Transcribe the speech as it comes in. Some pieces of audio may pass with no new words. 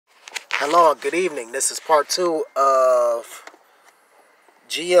Hello, good evening. This is part 2 of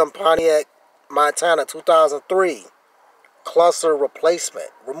GM Pontiac Montana 2003 cluster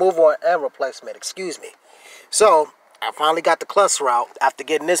replacement, removal and replacement, excuse me. So, I finally got the cluster out after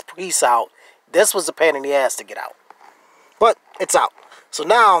getting this piece out. This was a pain in the ass to get out, but it's out. So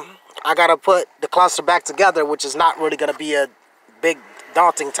now, I gotta put the cluster back together, which is not really gonna be a big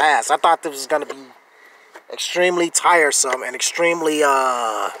daunting task. I thought this was gonna be extremely tiresome and extremely,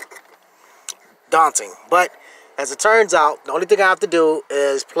 daunting, but as it turns out, the only thing I have to do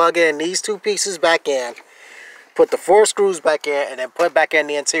is plug in these two pieces back in, put the 4 screws back in, and then put back in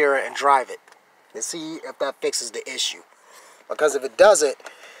the interior and drive it and see if that fixes the issue. Because if it doesn't,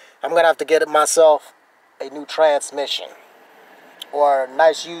 I'm gonna have to get it myself a new transmission or a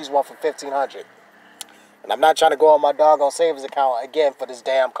nice used one for $1,500. And I'm not trying to go on my doggone savings account again for this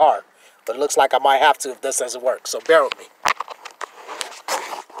damn car, but it looks like I might have to if this doesn't work. So bear with me.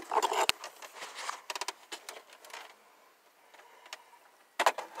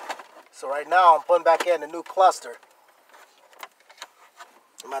 So right now I'm putting back in the new cluster.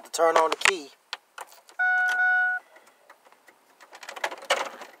 I'm about to turn on the key.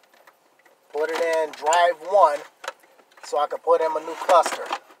 Put it in drive 1 so I can put in a new cluster.